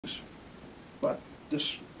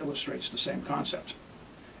this illustrates the same concept.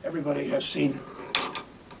 Everybody has seen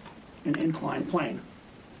an inclined plane,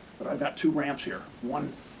 but I've got two ramps here.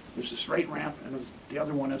 One is the straight ramp, and the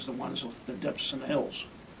other one is the ones with the dips and the hills.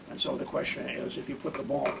 And so the question is, if you put the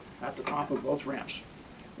ball at the top of both ramps,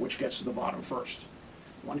 which gets to the bottom first?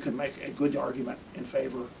 One could make a good argument in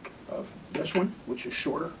favor of this one, which is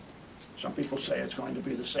shorter. Some people say it's going to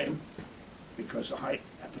be the same because the height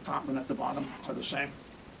at the top and at the bottom are the same.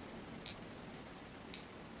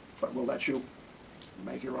 But we'll let you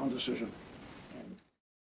make your own decision. And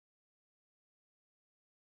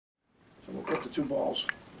so we'll put the two balls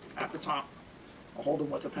at the top. I'll hold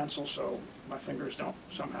them with the pencil so my fingers don't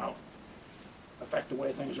somehow affect the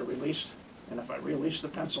way things are released. And if I release the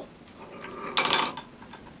pencil,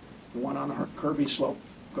 the one on the curvy slope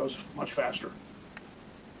goes much faster,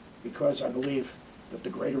 because I believe that the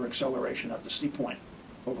greater acceleration at the steep point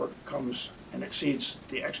overcomes and exceeds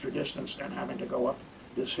the extra distance and having to go up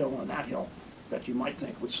this hill and that hill that you might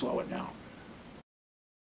think would slow it down.